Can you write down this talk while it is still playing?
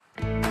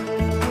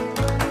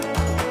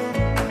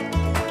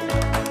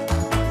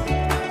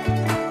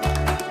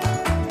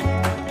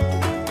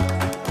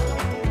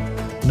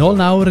Nôl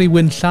nawr i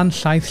wynllan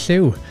llaeth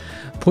lliw.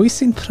 Pwy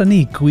sy'n prynu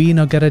gwin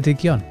o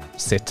Geredigion?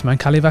 Sut mae'n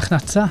cael ei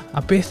fachnata?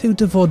 A beth yw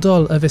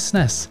dyfodol y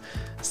fusnes?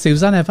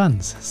 Susan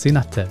Evans sy'n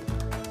ateb.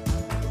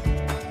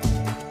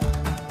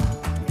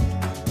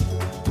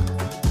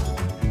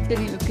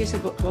 Dyn ni'n lwcus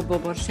o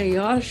bobl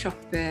lleol,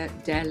 siopau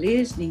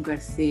delis, ni'n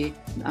gwerthu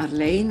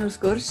ar-lein wrth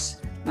gwrs.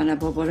 Mae yna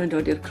bobl yn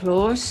dod i'r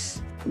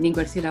clos, ni'n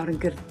gwerthu lawr yn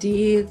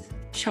Gaerdydd,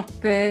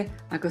 siopau,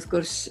 ac wrth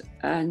gwrs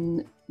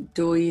yn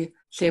dwy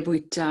lle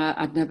bwyta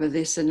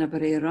adnabyddus yn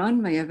Aberaeron,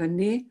 mae e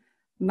fyny.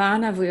 Mae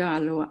yna fwy o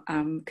alw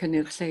am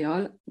cynnyrch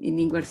lleol,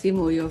 ni'n gwerthu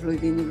mwy o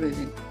flwyddyn i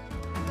flwyddyn.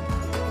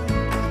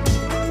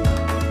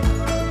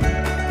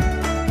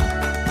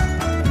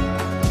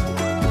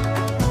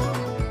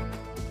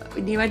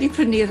 Ni wedi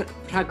prynu'r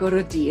rhagor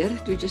o dir.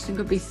 Dwi jyst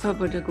yn gobeithio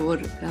bod y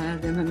gŵr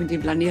ddim yn mynd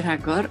i blannu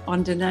rhagor,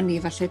 ond dyna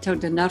ni, falle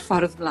taw dyna'r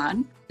ffordd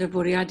flan. Y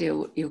bwriad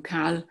yw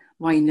cael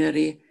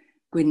winery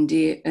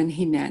gwyndi yn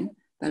hunain,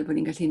 fel bod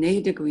ni'n gallu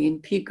gwneud y gwin,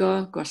 pigo,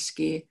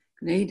 gwasgu,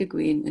 gwneud y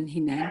gwin yn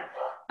hunain,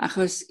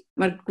 achos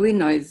mae'r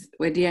gwinoedd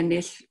wedi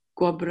ennill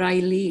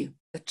gwobrau lu.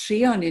 Y tri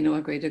ohonyn nhw,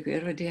 a gweud y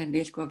gwir, wedi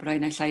ennill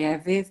gwobrau naill ai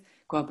efydd,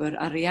 gwobr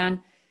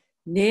arian,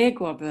 neu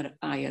gwobr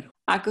aur.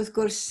 Ac wrth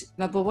gwrs,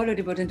 mae bobl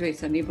wedi bod yn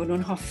dweutho ni bod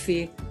nhw'n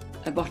hoffi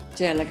y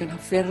botel ac yn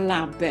hoffi'r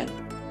label.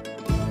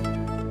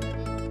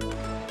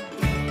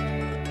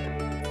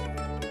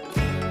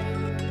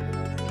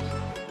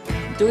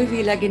 Dwy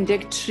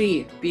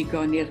 2013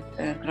 bigon i'r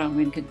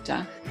grawnwyn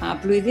cyntaf, a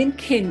blwyddyn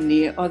cyn ni,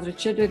 oedd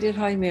Richard wedi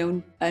rhoi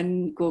mewn yn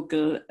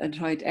Google yn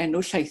rhoi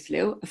enw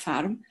Llaethliw, y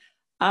ffarm,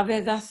 a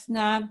fe ddath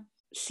na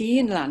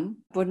llun lan,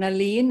 bod na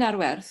lun ar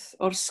werth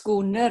o'r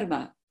sgwner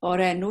yma,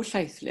 o'r enw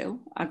Llaethliw,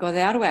 ac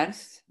oedd e ar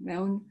werth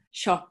mewn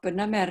siop yn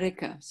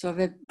America. So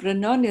fe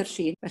brynon i'r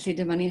llun, felly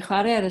dyma ni'n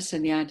chwarae ar y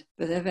syniad,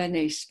 bydde fe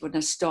neis bod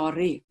na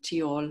stori tu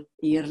ôl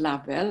i'r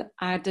label,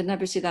 a dyna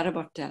beth sydd ar y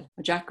botel.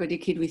 Mae Jack wedi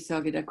cydweithio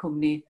gyda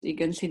cwmni i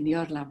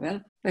gynllunio'r label.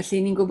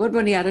 Felly ni'n gwybod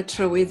bod ni ar y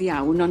trywydd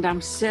iawn, ond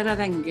amser a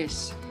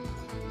ddengys.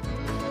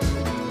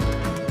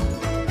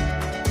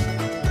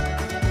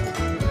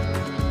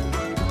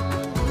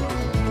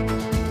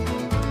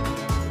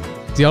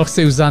 Diolch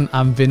Susan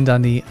am fynd â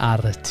ni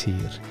ar y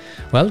tir.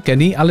 Wel,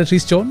 gen i Aled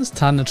Rhys Jones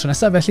tan y tro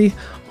nesaf, felly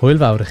hwyl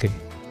fawr i chi.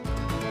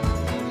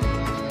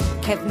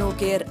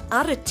 Cefnogir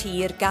ar y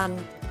tir gan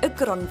y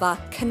Gronfa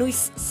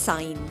Cynnwys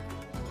Sain.